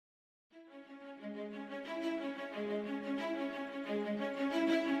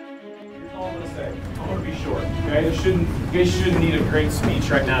say? I'm going to be short. Okay, you guys shouldn't need a great speech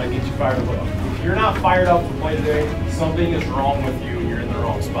right now to get you fired up. If you're not fired up to play today, something is wrong with you and you're in the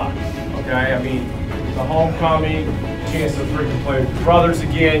wrong spot. Okay, I mean, the homecoming, chance to freaking play with your brothers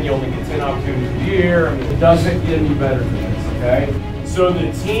again. You only get 10 opportunities a year. I mean, it doesn't get any better than this. Okay, so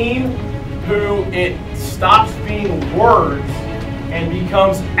the team who it stops being words and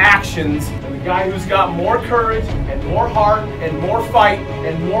becomes actions, and the guy who's got more courage and more heart and more fight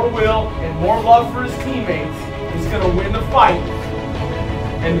and more will and more love for his teammates is going to win the fight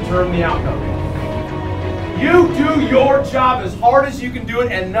and determine the outcome. You do your job as hard as you can do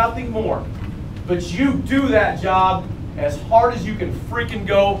it and nothing more. But you do that job as hard as you can freaking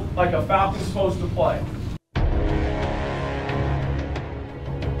go like a Falcon's supposed to play.